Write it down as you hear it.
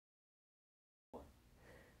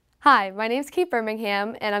Hi, my name is Kate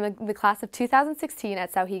Bermingham, and I'm in the class of 2016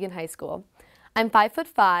 at Souhegan High School. I'm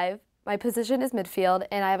 5'5", my position is midfield,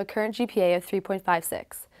 and I have a current GPA of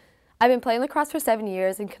 3.56. I've been playing lacrosse for 7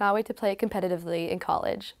 years and cannot wait to play it competitively in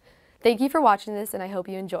college. Thank you for watching this, and I hope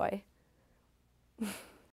you enjoy.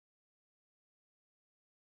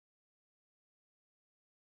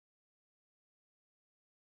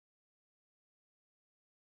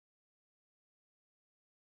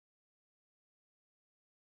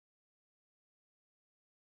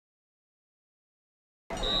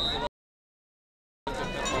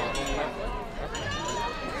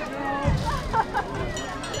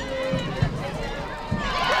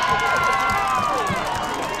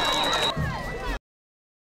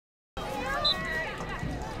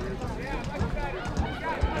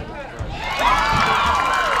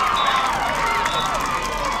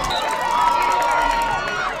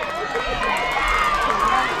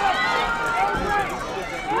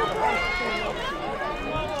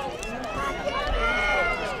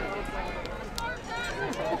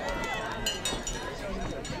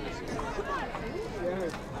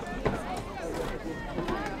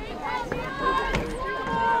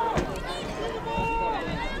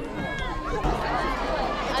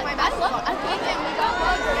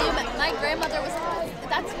 My grandmother was,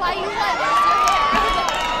 that's why you went.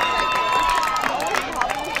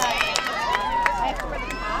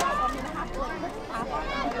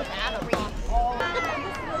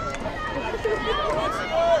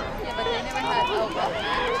 Yeah, but they never had,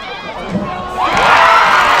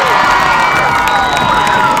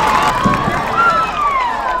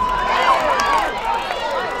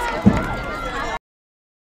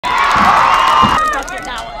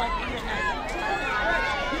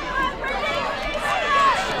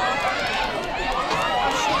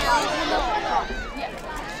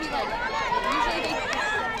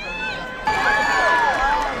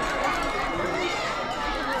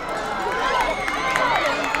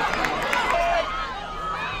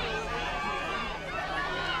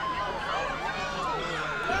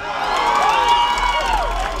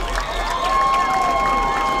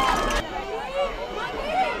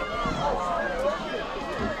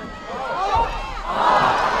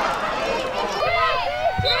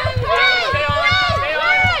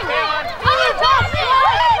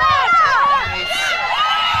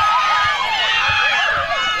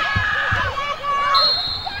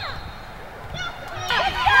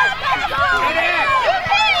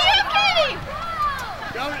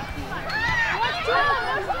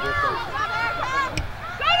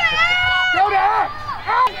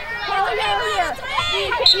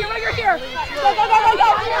 You're here. Go, go, go, go, go.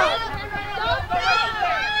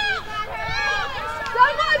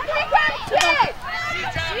 Someone pick up kick.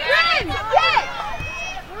 Run, kick.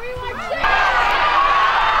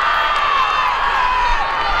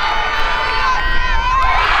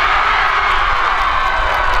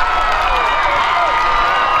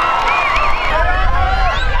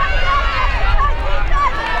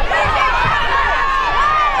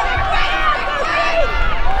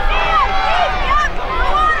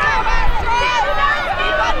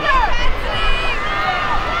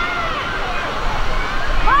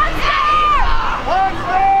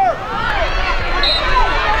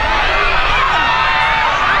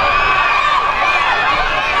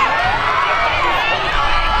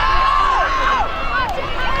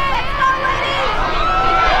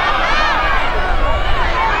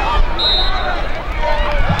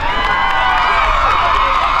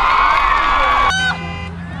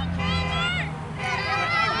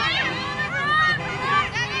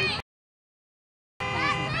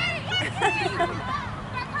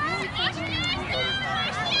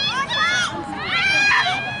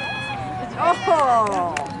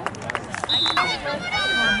 Oh!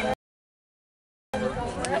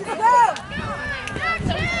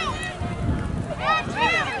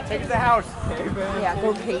 Take it to the house. Yeah,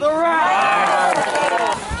 go Kate. The right!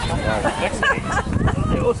 Next Kate.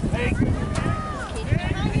 It was Kate.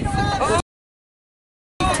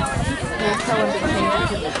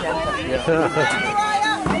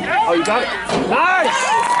 Oh, you got it. Nice!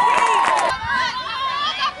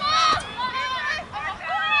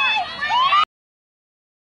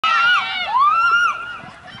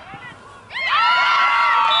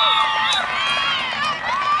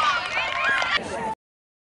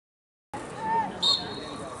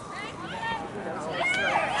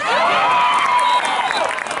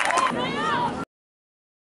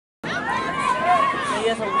 He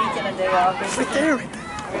has a week and a day off. Right there.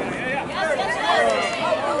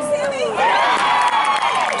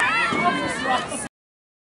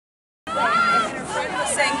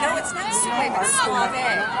 Saying, no, it's not Souhegan, it's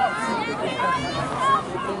Souhegan.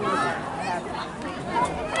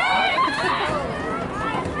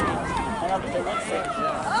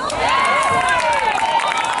 Classic.